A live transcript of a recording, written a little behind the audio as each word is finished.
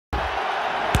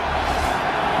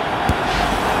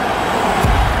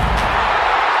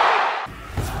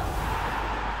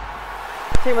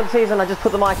team of the season. I just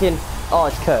put the mic in. Oh,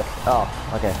 it's Kirk. Oh,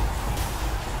 okay.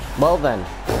 Well then.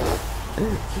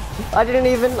 I didn't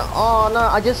even... Oh no,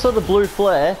 I just saw the blue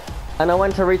flare and I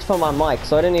went to reach for my mic,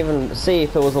 so I didn't even see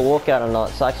if it was a walkout or not,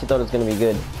 so I actually thought it was going to be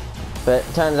good. But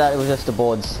it turns out it was just the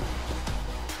boards.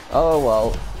 Oh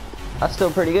well. That's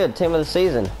still pretty good. Team of the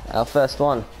season. Our first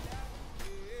one.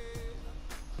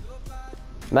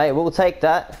 Mate, we'll take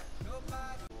that.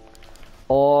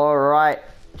 Alright.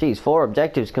 Geez, 4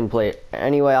 objectives complete.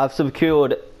 Anyway, I've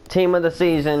secured team of the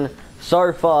season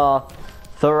so far.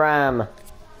 Thuram.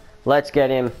 Let's get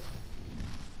him.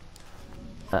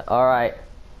 Alright.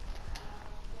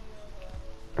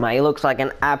 Mate, he looks like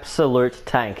an absolute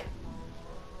tank.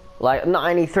 Like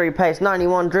 93 pace,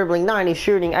 91 dribbling, 90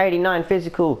 shooting, 89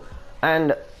 physical,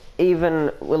 and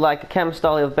even with like a chem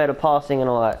style of better passing and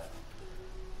all that.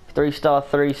 3-star,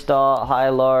 3-star,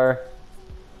 high-low.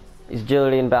 His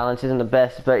agility and balance isn't the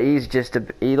best, but he's just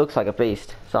he looks like a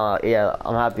beast. So yeah,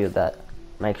 I'm happy with that.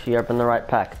 Make sure you open the right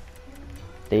pack.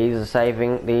 These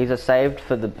are saved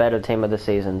for the better team of the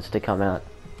seasons to come out.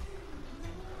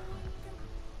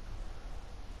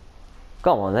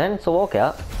 Come on then, it's a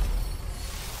walkout.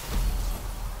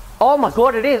 Oh my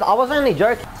god, it is! I was only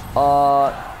joking.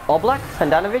 Oblak?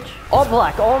 Handanovic?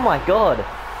 Oblak, oh my god!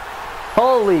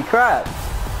 Holy crap!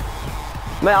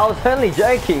 Man, I was only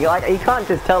joking. Like, you can't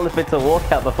just tell if it's a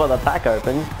walkout before the pack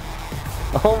opens.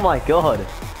 Oh my god.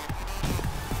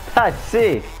 That's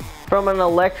sick. From an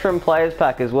Electrum Players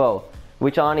pack as well.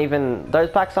 Which aren't even...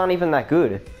 Those packs aren't even that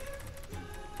good.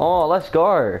 Oh, let's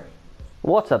go.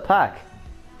 What's a pack?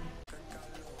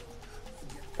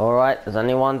 Alright, there's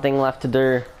only one thing left to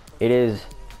do. It is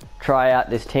try out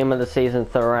this team of the season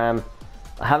Thuram.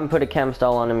 I haven't put a chem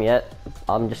style on him yet.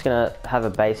 I'm just gonna have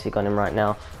a basic on him right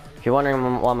now. If you're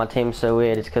wondering why my team's so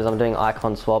weird, it's because I'm doing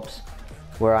icon swaps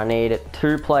where I need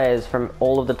 2 players from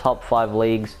all of the top 5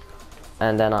 leagues,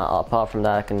 and then apart from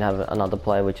that I can have another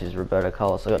player, which is Roberto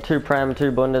Carlos. So I got 2 Prem,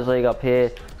 2 Bundesliga up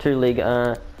here, 2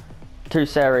 Liga 2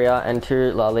 Serie A and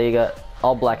 2 La Liga.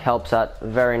 Oblak helps out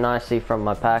very nicely from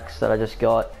my packs that I just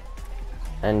got.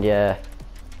 And yeah,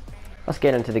 let's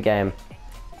get into the game.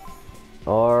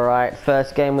 Alright,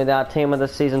 first game with our team of the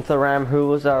season Thuram. Who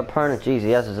was our opponent? Jeez,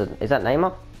 is that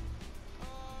Neymar?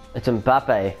 It's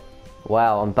Mbappe.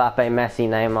 Wow, Mbappe, Messi,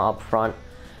 Neymar up front.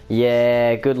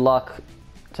 Yeah, good luck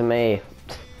to me.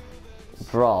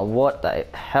 Bro, what the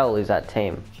hell is that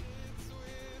team?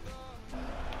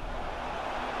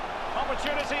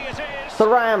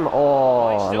 Thuram!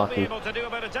 Oh, unlucky.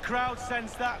 Crowd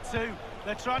sense that too.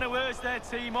 They're trying to urge their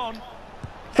team on.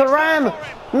 Thuram!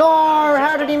 No!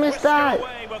 How did he miss that?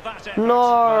 No,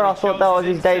 I thought that was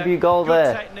his debut goal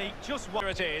there.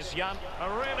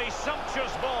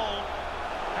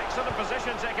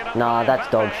 Nah, that's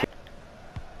dog shit.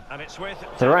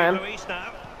 Thuram.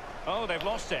 Oh, they've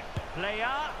lost it.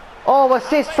 Oh,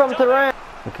 assist from Thuram.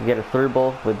 We could get a through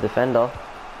ball with defender.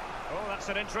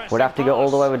 Would have to go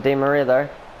all the way with Di Maria though.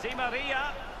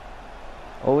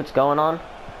 Oh, what's going on?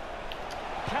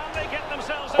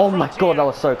 Oh my god, that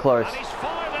was so close.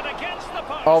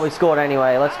 Oh, we scored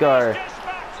anyway. Let's go.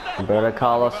 Roberto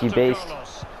Carlos, you beast.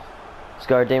 Let's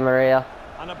go, Di Maria.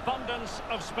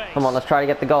 Come on, let's try to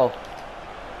get the goal.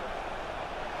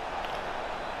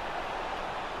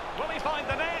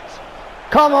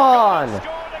 Come on!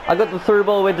 I got the through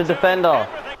ball with the defender.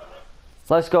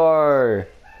 Let's go.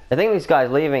 I think this guy's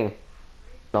leaving.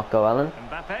 Not go, Alan.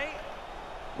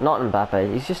 Not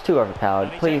Mbappe. He's just too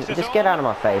overpowered. Please, just get out of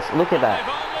my face. Look at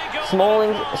that.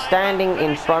 Smalling standing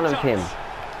in front of him.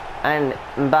 And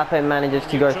Mbappe manages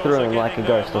to go through him like a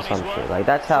ghost or some shit. Like,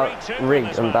 that's how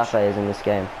rigged Mbappe is in this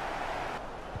game.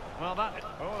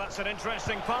 That's an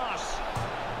interesting pass.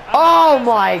 Oh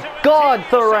my god,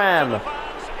 Thuram!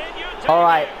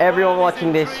 Alright, everyone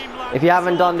watching this, if you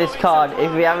haven't done this card,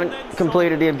 if you haven't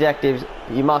completed the objectives,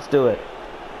 you must do it.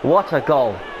 What a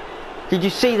goal. Did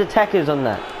you see the techers on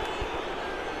that?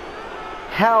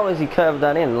 How has he curved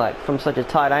that in, like, from such a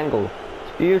tight angle?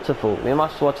 It's beautiful. We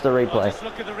must watch the replay.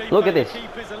 Look at this.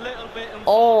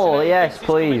 Oh, yes,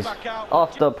 please.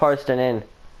 Off the post and in.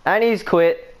 And he's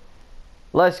quit.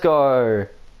 Let's go.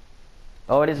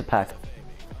 Oh, it is a pack.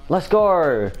 Let's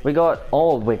go. We got...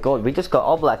 Oh, my god. We just got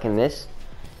Oblak in this.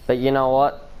 But you know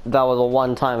what? That was a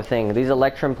one-time thing. These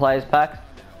Electrum Players packs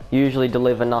usually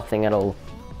deliver nothing at all.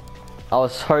 I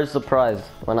was so surprised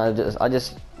when I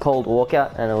just called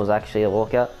walkout and it was actually a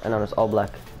walkout and it was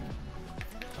Oblak.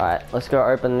 Alright, let's go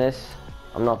open this.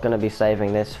 I'm not going to be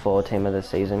saving this for team of the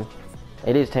season.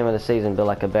 It is team of the season, but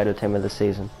like a better team of the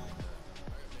season.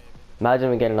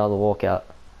 Imagine we get another walkout.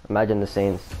 Imagine the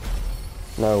scenes.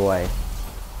 No way.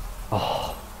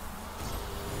 Oh.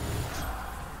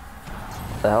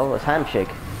 The hell was handshake?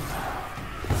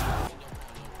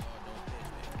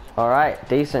 Alright,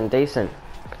 decent.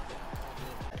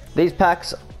 These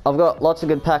packs, I've got lots of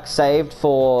good packs saved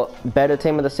for better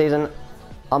team of the season.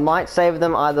 I might save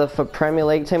them either for Premier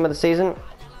League team of the season,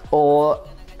 or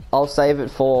I'll save it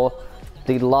for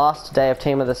the last day of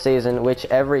team of the season, which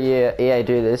every year EA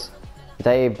do this.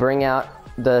 They bring out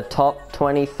the top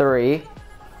 23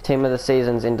 team of the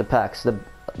seasons into packs.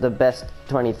 The best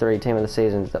 23 team of the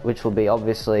seasons, which will be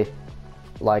obviously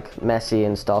like Messi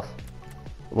and stuff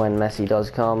when Messi does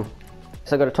come.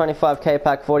 So I got a 25k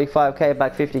pack, 45k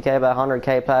pack, 50k pack,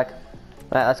 100k pack.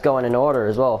 That's going in order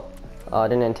as well. I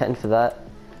didn't intend for that.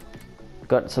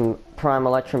 Got some Prime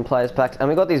Electrum Players packs, and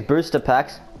we got these booster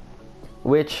packs,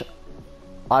 which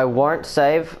I won't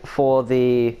save for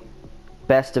the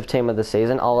best of team of the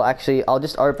season. I'll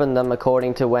just open them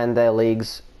according to when their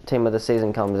league's team of the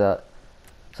season comes out.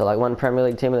 So like when Premier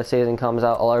League team of the season comes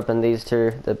out, I'll open these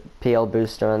two, the PL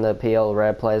booster and the PL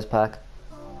rare players pack.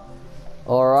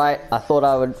 Alright, I thought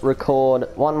I would record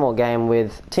one more game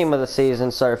with team of the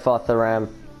season so far, Thuram.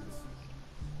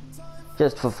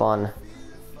 Just for fun.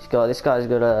 This guy's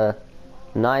got a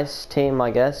nice team,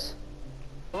 I guess.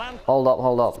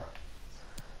 Hold up.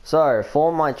 So,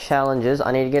 for my challenges,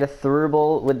 I need to get a through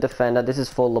ball with defender. This is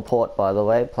for Laporte, by the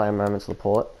way. Player moments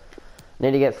Laporte. I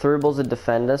need to get through balls with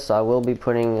defender, so I will be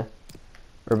putting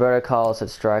Roberto Carlos at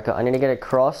striker. I need to get a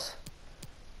cross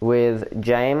with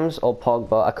James or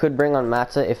Pogba. I could bring on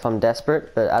Mata if I'm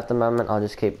desperate, but at the moment I'll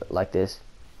just keep it like this.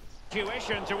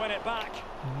 Tuition to win it back.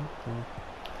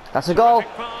 That's a goal.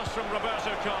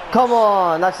 Come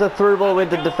on, that's the through ball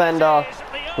with the defender.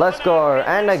 Let's go.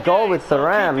 And a goal with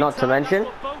Thuram, not to mention.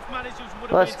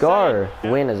 Let's go.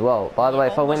 Win as well. By the way,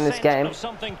 if I win this game,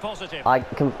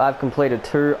 I've completed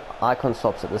 2 icon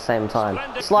swaps at the same time.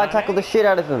 Slide tackle the shit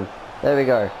out of him. There we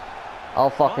go. I'll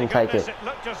fucking take it.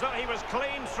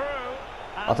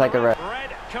 I'll take a red.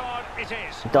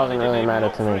 It doesn't really matter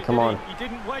to me. Come on. He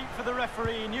didn't wait for the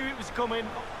referee. He knew it was coming.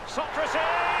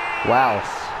 Wow.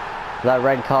 That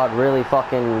red card really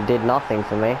fucking did nothing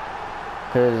for me,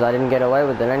 because I didn't get away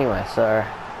with it anyway, so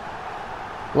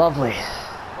lovely.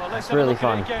 That's really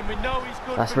fun.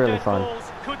 That's really fun.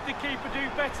 Could the keeper do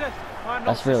better? I'm not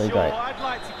That's really sure. great. I'd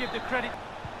like to give the credit.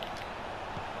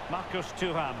 Marcus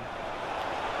Thuram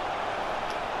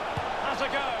has a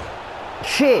go.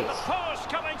 Shit!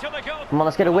 Come on,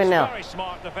 let's get a win now. Very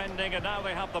smart defending, and now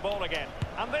they have the ball again.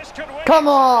 And this could win. Come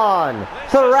on!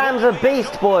 Thuram's a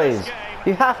beast, boys.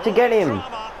 You have to get him.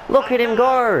 Look at him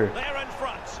go.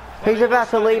 He's about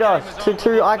to lead us to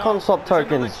 2 icon swap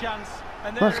tokens.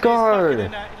 Let's go.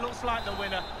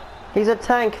 He's a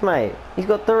tank, mate. He's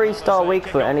got 3-star weak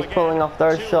foot and he's pulling off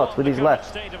those shots with his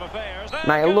left.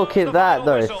 Mate, look at that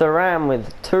though. Thuram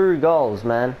with 2 goals,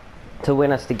 man, to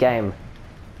win us the game.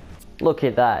 Look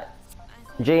at that.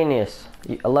 Genius.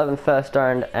 11 first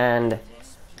earned, and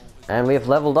we've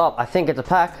leveled up. I think it's a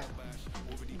pack.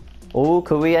 Oh,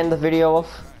 could we end the video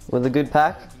off with a good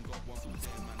pack?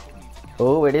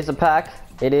 Oh, it is a pack.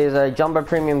 It is a Jumbo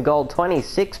Premium Gold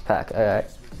 26 pack. Alright.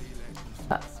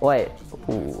 Wait.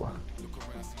 Ooh.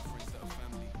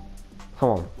 Come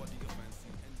on.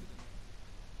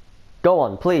 Go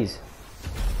on, please.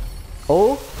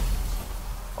 Oh.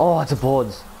 Oh, it's a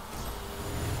boards.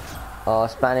 Oh,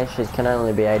 Spanish, it can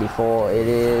only be 84. It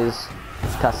is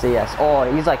Casillas.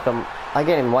 Oh, he's like I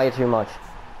get him way too much.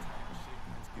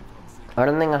 I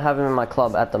don't think I have him in my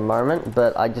club at the moment,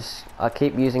 but I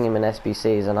keep using him in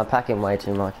SBCs and I pack him way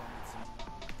too much.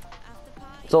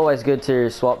 It's always good to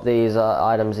swap these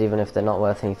items even if they're not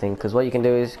worth anything, because what you can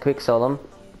do is quick sell them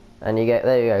and you get,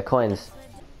 there you go, coins.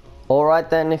 Alright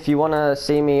then, if you want to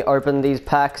see me open these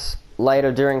packs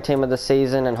later during team of the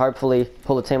season and hopefully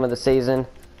pull a team of the season,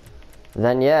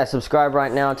 then yeah, subscribe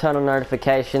right now, turn on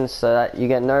notifications so that you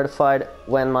get notified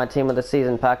when my team of the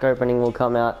season pack opening will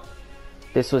come out.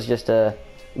 This was just a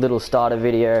little starter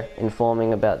video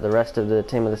informing about the rest of the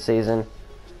team of the season.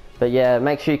 But yeah,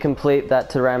 make sure you complete that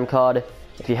Thuram card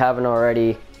if you haven't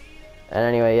already. And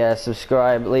anyway, yeah,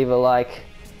 subscribe, leave a like.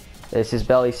 This is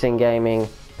Belly Sing Gaming.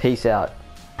 Peace out.